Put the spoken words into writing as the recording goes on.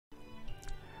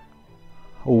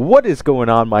What is going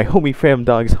on, my homie fam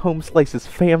dogs, home slices,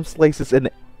 fam slices, and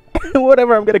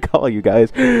whatever I'm gonna call you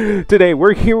guys? Today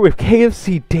we're here with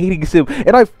KFC Dating Sim,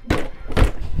 and I've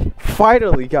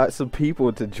finally got some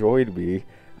people to join me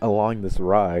along this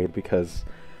ride because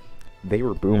they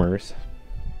were boomers,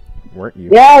 weren't you?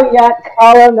 Yeah, we got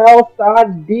Colonel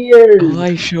Sadiers.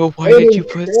 Elisha, why did you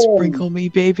put Sprinkle Me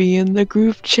Baby in the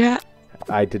group chat?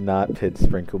 I did not put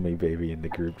Sprinkle Me Baby in the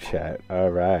group chat.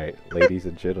 Alright, ladies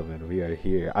and gentlemen, we are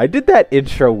here. I did that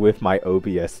intro with my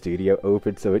OBS studio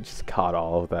open, so it just caught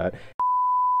all of that.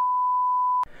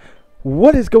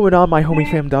 What is going on, my homie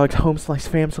fam dogs, home slice,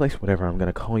 fam slice, whatever I'm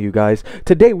gonna call you guys.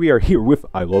 Today we are here with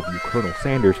I Love You, Colonel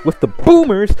Sanders, with the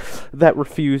boomers that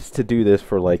refused to do this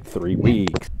for like 3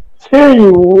 weeks.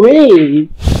 3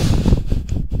 weeks?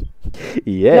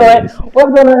 Yes. You know what?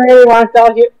 What's going on, everyone?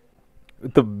 Tell you.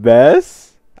 The best?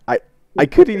 I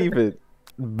couldn't even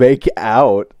make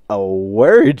out a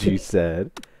word you said.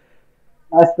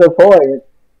 That's the point.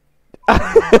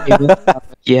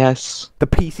 Yes. The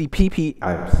PCPP.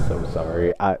 I'm so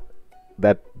sorry.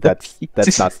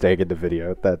 That's not staying in the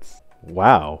video. That's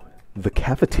wow. The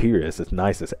cafeteria is as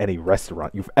nice as any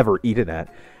restaurant you've ever eaten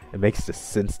at. It makes the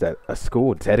sense that a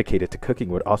school dedicated to cooking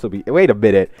would also be. Wait a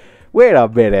minute.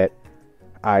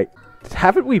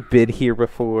 Haven't we been here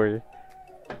before?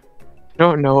 I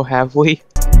don't know, have we?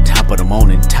 Top of the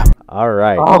morning, top.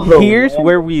 Alright, Oh, here's man.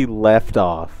 where we left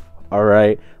off.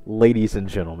 Alright, ladies and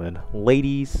gentlemen.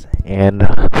 Ladies and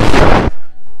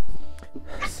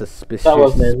suspicious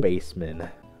Salamander. spacemen.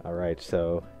 Alright,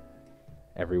 so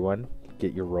everyone,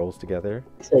 get your roles together.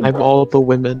 I'm all the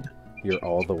women. You're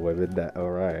all the women that.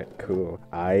 Alright, cool.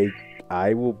 I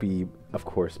will be, of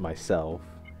course, myself.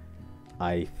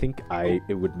 I think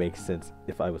it would make sense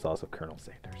if I was also Colonel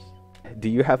Sanders. Do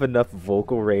you have enough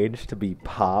vocal range to be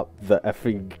Pop, the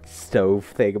effing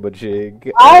stove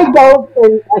thingamajig? I don't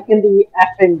think I can be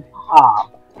effing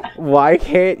Pop. Why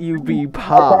can't you be I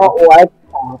Pop? don't like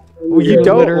Pop. Well, you You're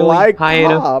don't literally like high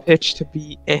enough Pop. pitch to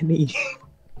be any.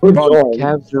 Who's going?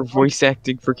 Have your voice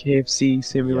acting for KFC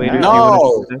Simulator. Yeah.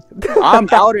 No. I'm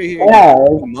out of here. Yeah.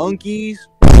 You monkeys.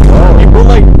 You look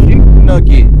like chicken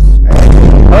nuggets.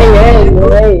 Hey,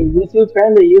 YouTube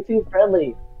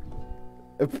friendly.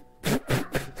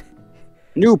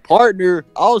 New partner.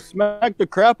 I'll smack the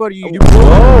crap out of you.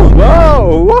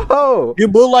 Whoa! You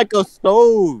look like a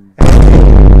stove.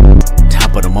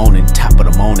 Top of the morning, top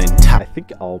of the morning, top. I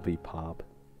think I'll be Pop.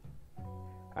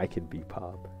 I can be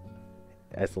Pop.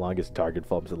 As long as target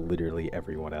farms literally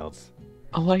everyone else.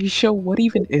 Elisha, what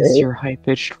even is your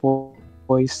high-pitched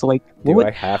voice? Like, Do what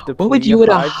I have to what would play you a at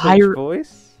a high-pitched higher-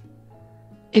 voice?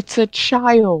 It's a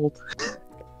child.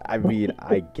 I mean,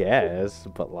 I guess,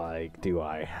 but like, do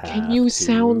I have Can you to?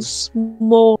 sound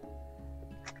small?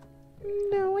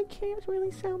 No, I can't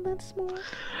really sound that small.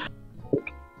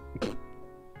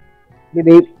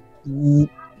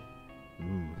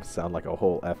 Sound like a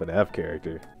whole F&F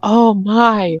character. Oh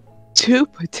my! 2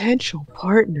 potential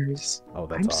partners. Oh,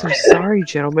 that's I'm so hot. sorry,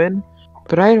 gentlemen,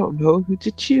 but I don't know who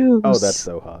to choose. Oh, that's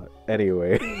so hot.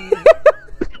 Anyway.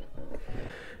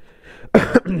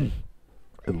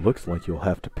 It looks like you'll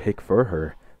have to pick for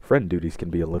her. Friend duties can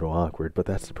be a little awkward, but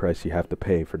that's the price you have to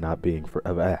pay for not being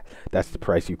that's the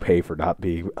price you pay for not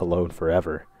being alone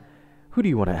forever. Who do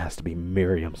you want to ask to be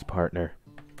Miriam's partner?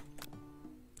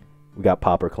 We got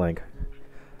Pop or Clank.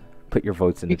 Put your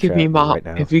votes in the You give chat me Mop. right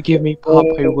now. If you give me Pop,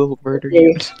 I will murder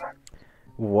you.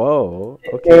 Whoa,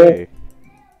 okay.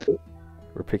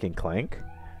 We're picking Clank?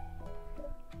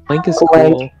 Link is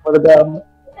cool. For the dub.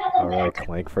 Alright,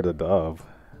 Clank for the dove.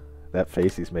 That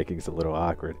face he's making is a little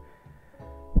awkward.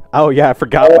 Oh yeah, I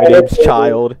forgot my name's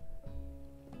Child.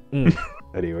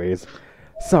 Anyways.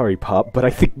 Sorry, Pop, but I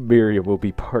think Miriam will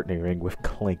be partnering with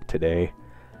Clank today.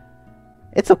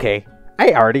 It's okay.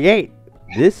 I already ate.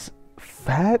 This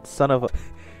fat son of a...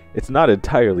 It's not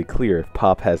entirely clear if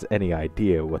Pop has any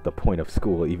idea what the point of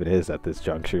school even is at this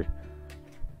juncture.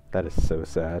 That is so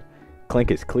sad.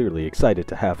 Clank is clearly excited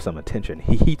to have some attention.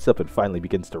 He heats up and finally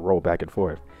begins to roll back and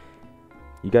forth.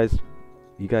 You guys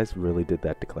really did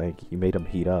that to Clank. You made him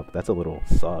heat up. That's a little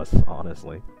sus,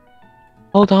 honestly.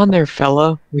 Hold on there,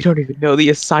 fella. We don't even know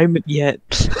the assignment yet.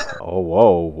 Oh,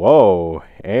 whoa.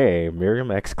 Hey,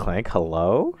 Miriam X Clank,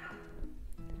 hello?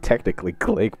 Technically,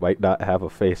 Clank might not have a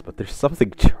face, but there's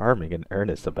something charming and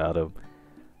earnest about him.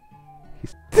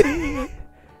 He's...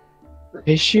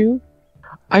 Issue?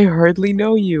 I hardly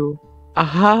know you.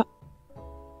 Aha.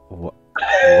 What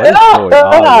is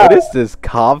going on? What is this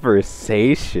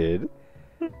conversation?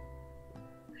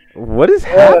 What is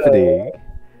happening?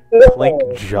 Clink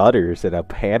judders and a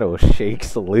panel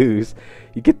shakes loose.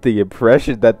 You get the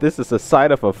impression that this is a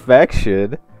sign of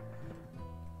affection.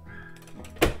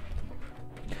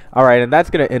 Alright, and that's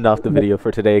going to end off the video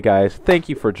for today, guys. Thank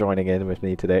you for joining in with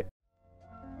me today.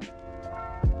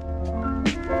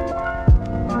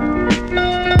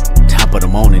 Top of the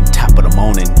morning, top of the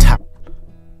morning, top.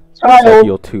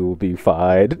 You'll too will be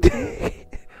fine.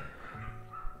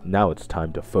 Now it's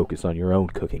time to focus on your own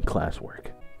cooking classwork.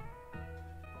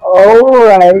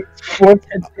 Alright.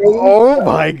 Oh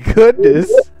my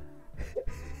goodness.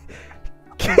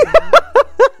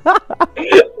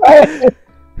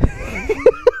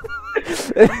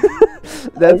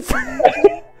 That's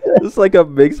it's like a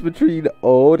mix between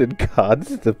old and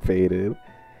constipated.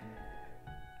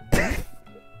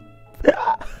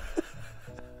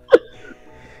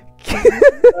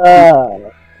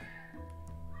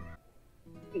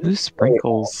 Who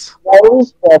sprinkles?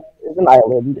 Rose Chef is an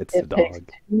island. It's the It takes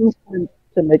dog. 2 minutes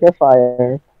to make a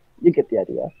fire. You get the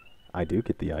idea. I do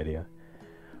get the idea.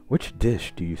 Which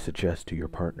dish do you suggest to your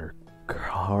partner,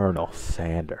 Colonel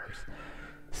Sanders?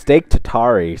 Steak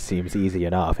tartare seems easy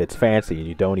enough. It's fancy and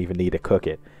you don't even need to cook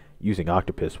it. Using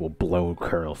octopus will blow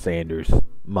Colonel Sanders'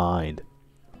 mind.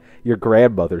 Your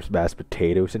grandmother's mashed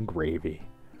potatoes and gravy.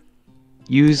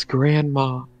 Use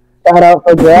grandma. Shout out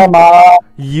for Grandma.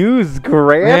 Use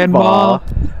grandma.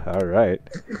 Alright.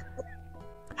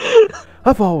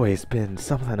 I've always been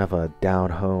something of a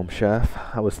down-home chef.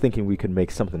 I was thinking we could make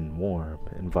something warm,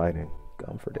 inviting,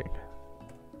 comforting.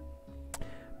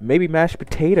 Maybe mashed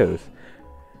potatoes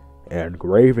and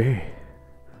gravy.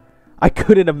 I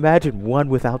couldn't imagine one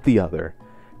without the other.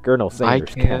 Colonel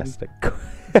Sanders cast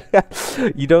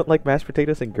a... You don't like mashed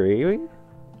potatoes and gravy?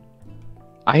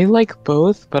 I like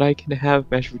both, but I can have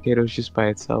mashed potatoes just by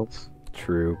itself.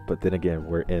 True, but then again,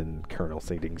 we're in Colonel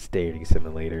Sanders' dating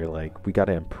simulator. Like, we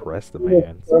gotta impress the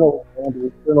man. Colonel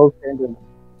Sanders.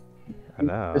 I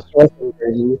know. Disgusting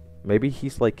crazy. Maybe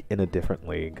he's like in a different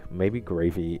league. Maybe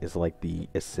gravy is like the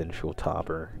essential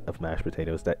topper of mashed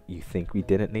potatoes that you think we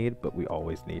didn't need, but we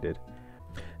always needed.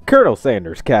 Colonel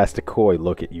Sanders cast a coy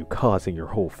look at you, causing your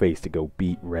whole face to go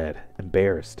beet red.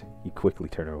 Embarrassed, you quickly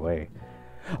turn away.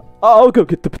 I'll go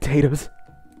get the potatoes.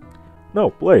 No,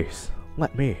 please,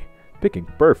 let me. Picking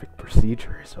perfect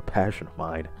procedure is a passion of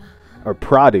mine. Or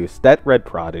produce. That read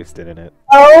produce, didn't it?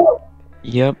 Oh!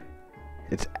 Yep.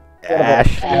 It's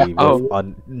Ashley Oh. with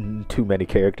on too many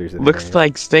characters in Looks there.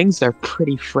 like things are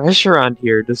pretty fresh around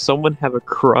here. Does someone have a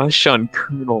crush on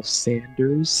Colonel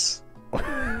Sanders?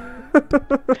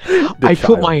 I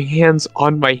put my hands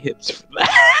on my hips for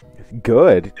that.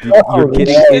 Good. Oh, You're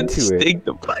getting yeah. into it. Sting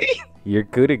the bite. You're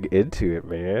getting into it,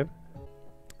 man.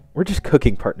 We're just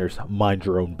cooking partners. Mind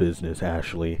your own business,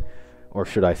 Ashley. Or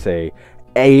should I say,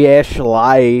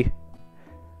 Ashley.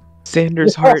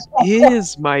 Sanders' heart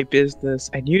is my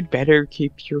business, and you'd better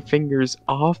keep your fingers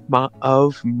off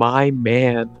of my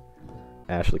man.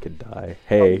 Ashley can die.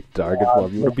 Hey, Dargan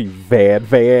Plum, you want to be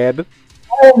Van?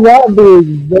 I'm not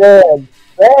being bad.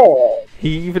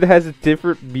 He even has a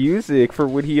different music for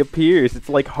when he appears. It's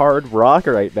like hard rock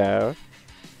right now.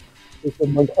 Is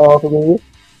someone call for me?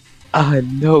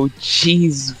 No,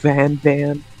 jeez,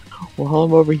 Van. While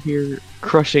I'm over here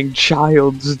crushing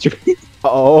child's dreams.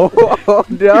 Oh,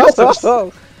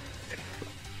 no!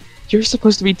 You're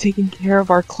supposed to be taking care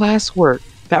of our classwork.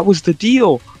 That was the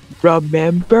deal.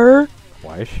 Remember?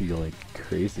 Why is she like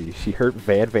crazy? She hurt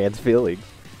Van's feelings.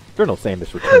 Colonel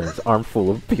Sanders returns,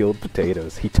 armful of peeled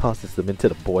potatoes. He tosses them into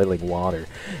the boiling water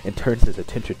and turns his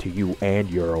attention to you and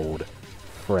your old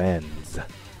friends.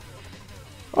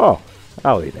 Oh,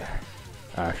 howdy there.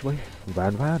 Ashley,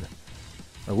 Van,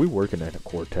 are we working in a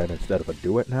quartet instead of a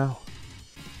duet now?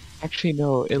 Actually,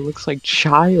 no. It looks like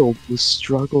Child was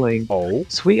struggling. Oh?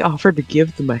 So we offered to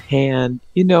give them a hand.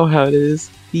 You know how it is.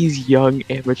 These young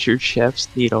amateur chefs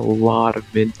need a lot of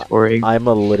mentoring. I'm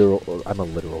a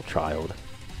literal child.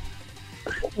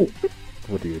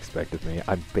 What do you expect of me?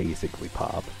 I'm basically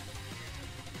Pop.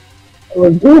 I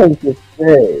was going to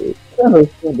say, Colonel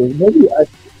Sanders, maybe I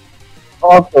should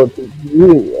also teach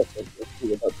you a thing or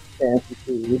two about fancy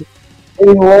food.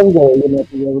 Maybe one day you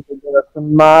might be able to get up to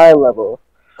my level.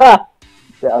 Ha!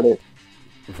 Doubt it.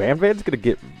 Van's gonna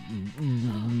get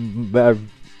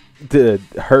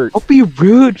hurt. Don't be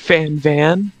rude,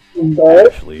 Van.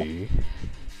 But Ashley.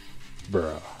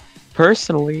 Bruh.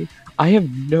 Personally, I have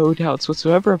no doubts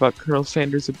whatsoever about Colonel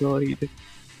Sanders' ability to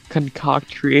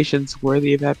concoct creations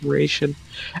worthy of admiration.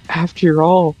 After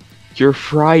all, your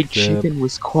fried Sip, chicken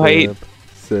was quite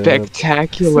sip,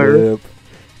 spectacular.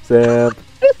 Sip.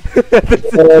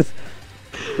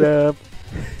 Sip.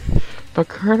 But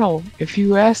Colonel, if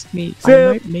you ask me, I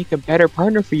Zip. might make a better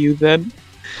partner for you than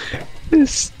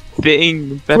this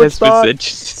thing that Switch has thought.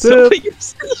 positioned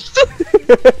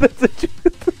something. That's a joke.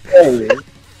 Hey,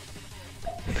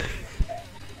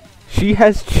 She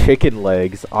has chicken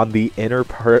legs on the inner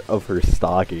part of her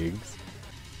stockings.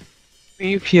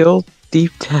 You feel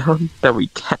deep down that we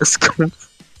cast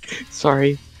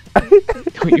Sorry.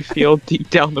 Don't you feel deep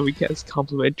down that we cast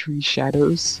complementary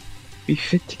shadows? We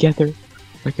fit together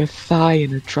like a thigh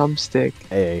and a drumstick.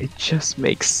 Hey, It just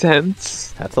makes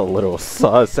sense. that's a little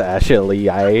sus, Ashley.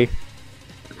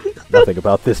 Nothing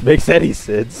about this makes any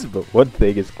sense, but one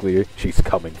thing is clear. She's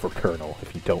coming for Colonel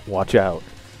if you don't watch out.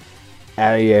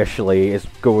 Ashley is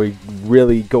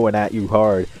really going at you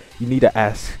hard. You need to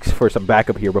ask for some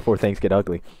backup here before things get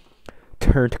ugly.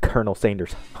 Turn to Colonel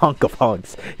Sanders, hunk of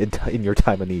hunks, in your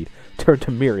time of need. Turn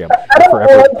to Miriam, your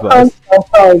forever buzz.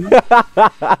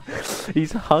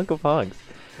 He's a hunk of hunks.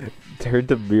 Turn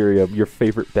to Miriam, your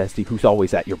favorite bestie, who's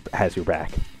always has your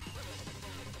back.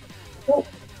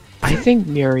 I think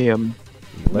Miriam.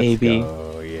 Let's Maybe.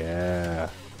 go, yeah.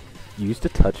 Use the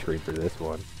touchscreen for this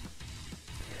one.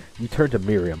 You turn to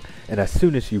Miriam, and as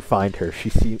soon as you find her, she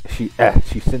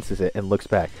senses it and looks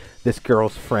back. This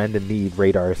girl's friend in need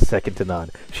radar is second to none.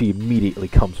 She immediately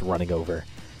comes running over.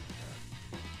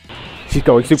 She's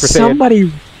going Super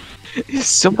Saiyan.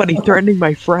 Somebody threatening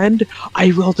my friend?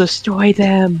 I will destroy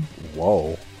them.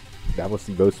 Whoa. That was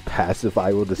the most passive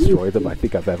I will destroy them I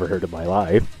think I've ever heard in my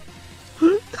life.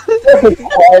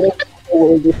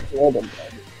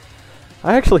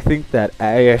 I actually think that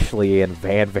Ashley and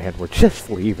Van were just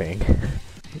leaving.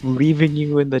 Leaving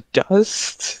you in the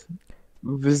dust?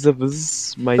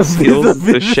 Vis-a-vis my skills as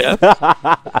a chef?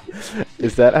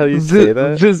 Is that how you say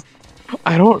that?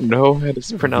 I don't know how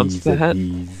to pronounce that.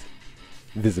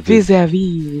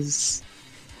 Vis-a-vis.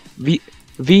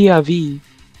 Vis-a-vis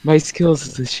my skills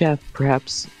as a chef,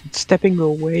 perhaps. Stepping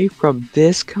away from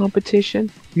this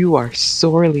competition? You are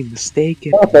sorely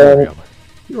mistaken. Miriam,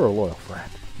 you're a loyal friend,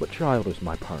 but Child is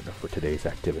my partner for today's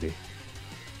activity.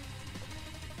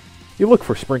 You look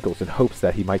for Sprinkles in hopes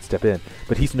that he might step in,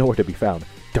 but he's nowhere to be found.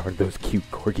 Darn those cute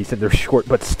corgis and their short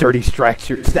but sturdy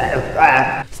stature.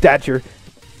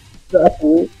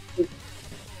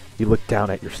 You look down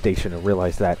at your station and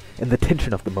realize that, in the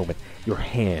tension of the moment, your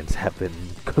hands have been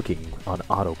cooking on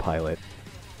autopilot.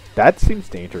 That seems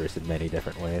dangerous in many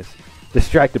different ways.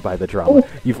 Distracted by the drama,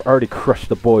 you've already crushed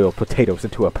the boiled potatoes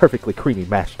into a perfectly creamy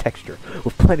mashed texture,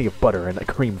 with plenty of butter and a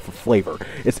cream for flavor.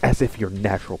 It's as if your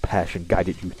natural passion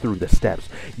guided you through the steps.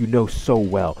 You know so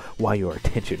well why your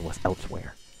attention was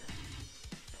elsewhere.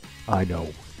 I know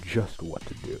just what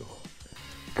to do.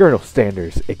 Colonel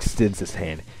Sanders extends his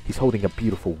hand. He's holding a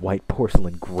beautiful white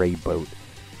porcelain gravy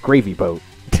boat.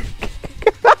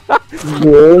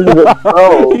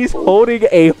 He's holding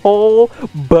a whole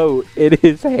boat in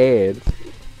his hands.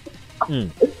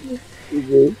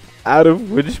 Out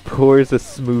of which pours a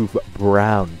smooth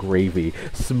brown gravy,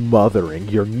 smothering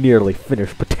your nearly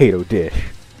finished potato dish.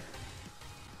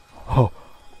 Oh.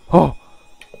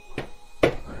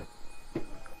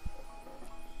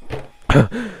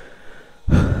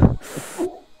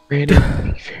 Randy, be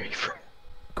very frank.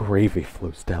 Gravy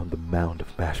flows down the mound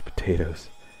of mashed potatoes.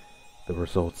 The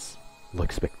results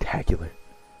look spectacular.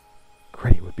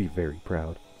 Granny would be very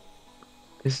proud.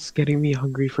 This is getting me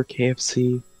hungry for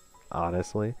KFC.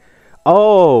 Honestly.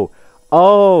 Oh,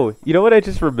 you know what I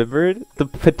just remembered? The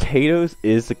potatoes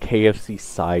is a KFC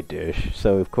side dish,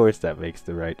 so of course that makes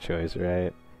the right choice,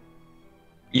 right?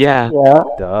 Yeah. Yeah.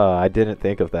 Duh, I didn't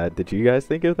think of that. Did you guys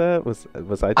think of that? Was I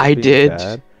just I being did.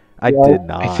 bad? I Yeah. did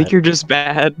not. I think you're just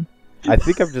bad. I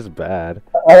think I'm just bad.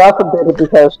 I also did it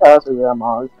because Charles is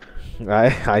grandma's.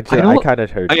 I don't- kind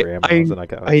of heard grandmas and I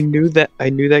got I knew that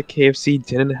KFC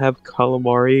didn't have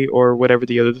calamari or whatever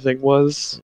the other thing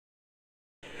was.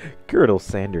 Colonel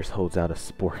Sanders holds out a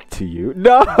spork to you.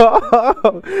 No!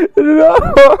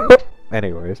 No!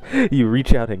 Anyways, you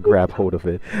reach out and grab hold of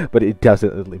it, but it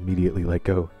doesn't immediately let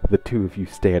go. The two of you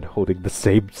stand holding the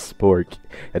same spork,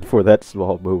 and for that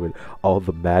small moment, all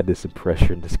the madness and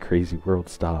pressure in this crazy world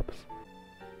stops.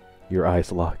 Your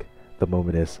eyes lock. The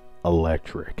moment is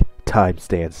electric. Time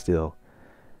stands still.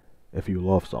 If you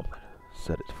love something,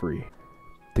 set it free.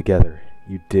 Together,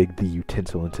 you dig the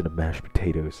utensil into the mashed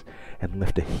potatoes and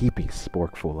lift a heaping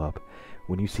sporkful up.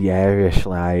 When you see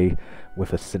Ashley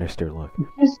with a sinister look,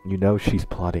 you know she's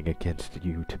plotting against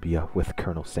you to be with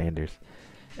Colonel Sanders.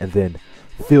 And then,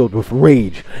 filled with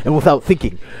rage and without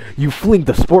thinking, you fling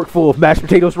the sporkful of mashed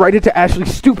potatoes right into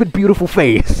Ashley's stupid, beautiful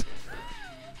face.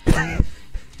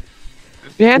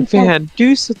 Van,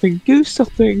 do something, do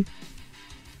something.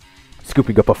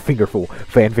 Scooping up a fingerful,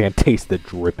 Van tastes the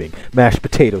dripping, mashed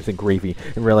potatoes and gravy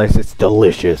and realizes it's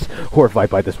delicious. Horrified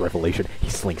by this revelation, he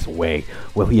slinks away.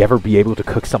 Will he ever be able to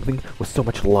cook something with so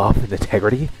much love and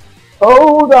integrity?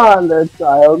 Hold on there,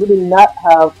 child. We do not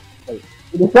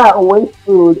waste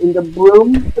food in the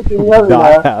broom cooking arena.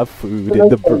 Not have food in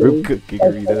the broom cooking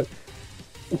arena.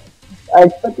 I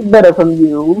expected better from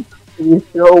you. If you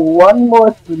show one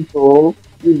more spoonful,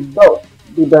 you both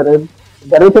be better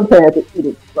prepared to eat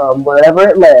it from wherever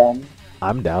it lands.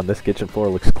 I'm down. This kitchen floor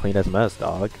looks clean as mess,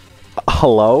 dog.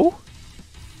 Hello?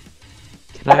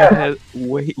 Can I have...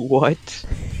 Wait, what?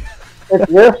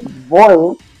 It's your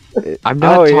voice. I'm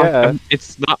not Oh, talking.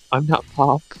 yeah. I'm not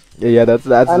Pop. Yeah, that's.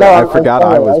 I forgot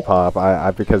I was Pop. I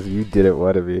because you didn't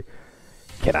want to be.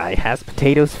 Can I has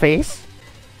potatoes face?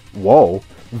 Whoa!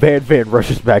 Van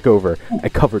rushes back over, a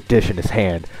covered dish in his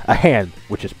hand, a hand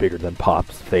which is bigger than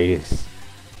Pop's face.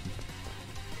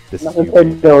 This is you,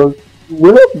 Potatoes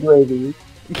with gravy.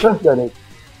 Just done it.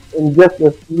 In just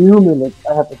a few minutes,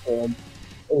 I have prepared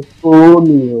a full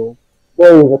meal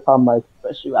based upon my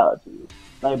speciality.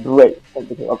 My great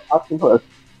technique of octopus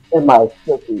and my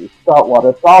silky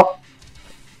saltwater sauce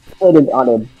plated on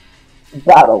a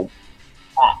battle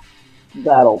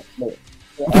plate.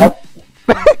 Yeah,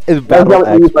 It's that's battle what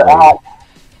I use for expert. axe.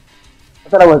 I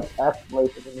thought I was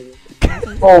exploited.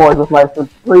 Forward with my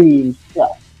supreme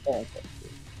chef ancestry.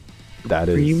 That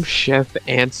is Dream Chef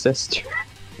Ancestor.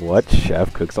 what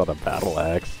chef cooks on a battle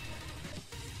axe.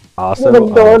 So, the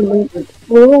Also, door leads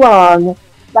too long.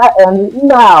 That ends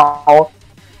now.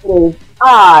 It is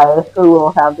I who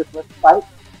will have this respite,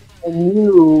 and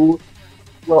you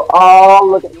will all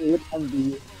look at me with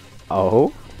envy.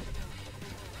 oh.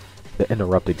 The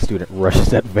interrupting student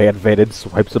rushes at Van and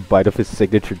swipes a bite of his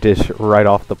signature dish right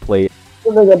off the plate.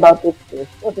 The thing about this dish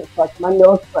doesn't touch my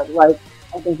nose quite right.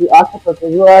 I think the octopus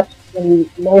is rushed and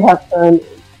may have turned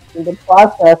in the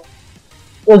process.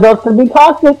 Results could be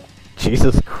toxic.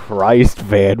 Jesus Christ,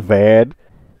 Van.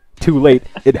 Too late.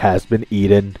 It has been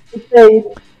eaten.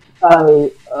 I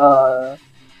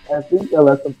think I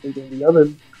left something in the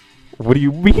oven. What do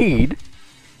you mean?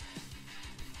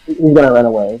 He's gonna run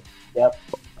away. Yep.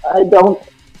 I don't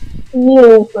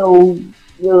feel so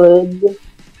good.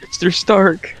 Mr.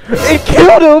 Stark. It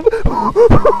killed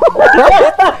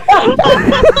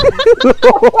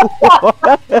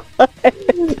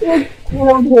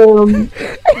Killed him.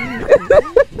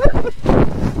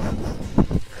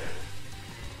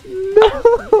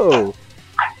 No!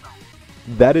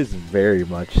 That is very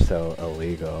much so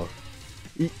illegal.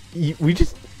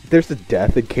 There's a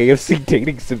death in KFC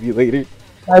dating simulator.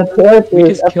 My character We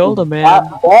is just killed a man.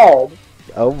 not dead.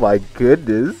 Oh my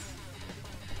goodness.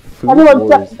 Food Everyone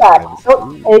wars step back. times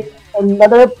Don't two. take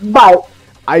another bite.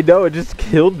 I know, it just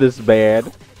killed this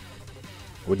man.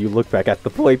 When you look back at the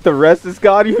plate, the rest is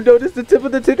gone. You notice the tip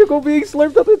of the tentacle being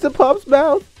slurped up into Pop's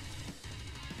mouth.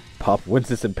 Pop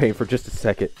winces in pain for just a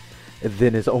second, and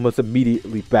then is almost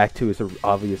immediately back to his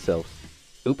obvious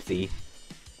self. Oopsie.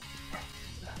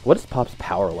 What is Pop's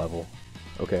power level?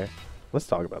 Okay, let's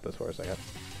talk about this for a second.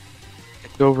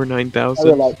 It's over I 9,000.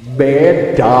 realize.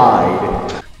 Man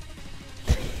died.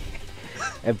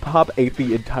 And Pop ate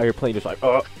the entire plate, just like,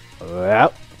 well,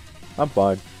 I'm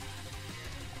fine.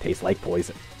 Tastes like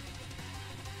poison.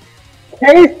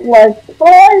 Tastes like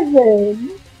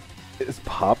poison. Is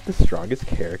Pop the strongest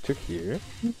character here?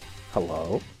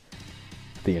 Hello?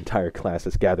 The entire class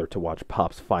is gathered to watch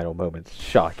Pop's final moments.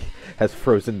 Shock has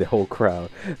frozen the whole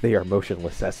crowd. They are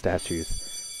motionless as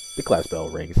statues. The class bell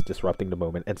rings, disrupting the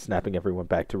moment and snapping everyone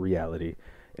back to reality.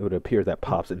 It would appear that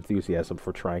Pop's enthusiasm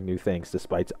for trying new things,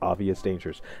 despite obvious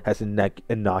dangers, has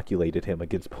inoculated him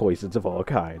against poisons of all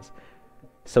kinds.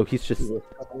 So he's just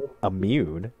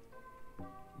immune.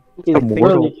 He's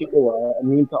Immortal.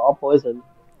 immune to all poison.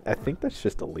 I think that's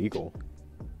just illegal.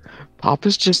 Pop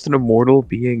is just an immortal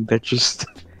being that just...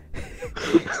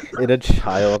 In a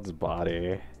child's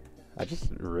body. I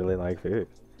just really like food.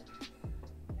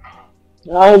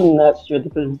 I'm not sure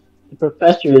the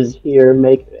professors here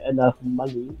make enough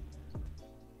money.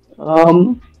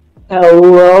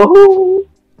 Hello?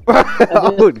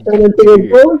 Oh, Turned into a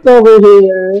dear. ghost over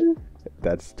here.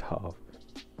 That's tough.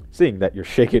 Seeing that you're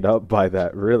shaken up by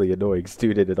that really annoying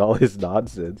student and all his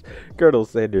nonsense, Colonel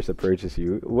Sanders approaches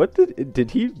you. What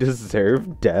did he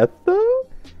deserve death though?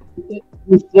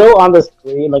 He's still on the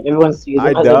screen, like everyone sees him.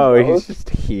 I as a know, he's ghost. just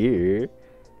here.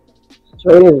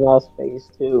 Straight in his face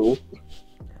too.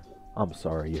 I'm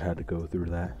sorry you had to go through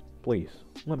that. Please,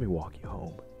 let me walk you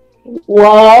home.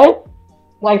 What?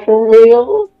 Like for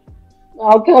real?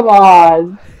 Oh, come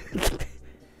on.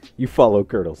 You follow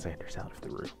Colonel Sanders out of the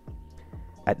room.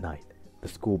 At night, The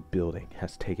school building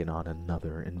has taken on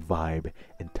another vibe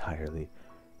entirely.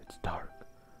 It's dark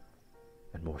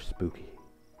and more spooky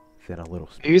than a little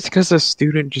Maybe it's because a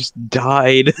student just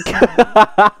died.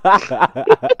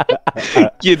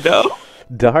 You know?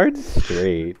 Darn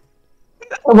straight.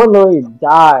 Someone literally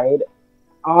died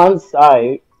on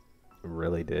site.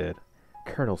 Really did.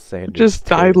 Colonel Sanders Just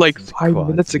died like turns 5 quads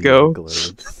minutes into ago.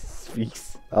 globes.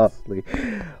 Speaks softly.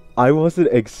 I wasn't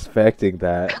expecting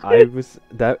that.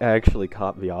 That actually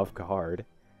caught me off guard.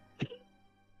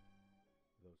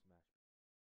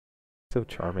 So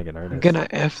charming and earnest. I'm gonna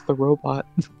F the robot.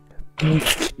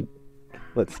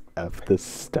 Let's F the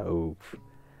stove.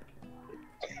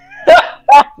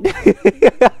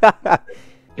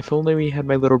 If only we had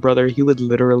my little brother, he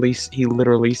literally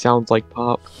sounds like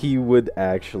Pop. He would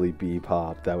actually be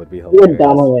Pop. That would be You would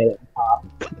hilarious.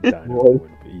 dominate. Dino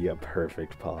would be a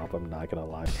perfect Pop. I'm not gonna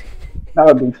lie. That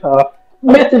would be tough.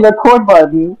 Hit the record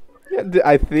button. Yeah,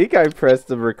 I think I pressed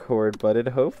the record button.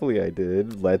 Hopefully I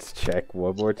did. Let's check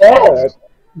one more time. Yes.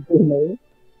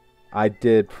 I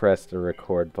did press the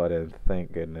record button.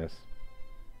 Thank goodness.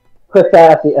 Put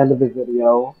that at the end of the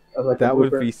video. As like a That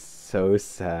would blooper. be so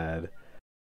sad.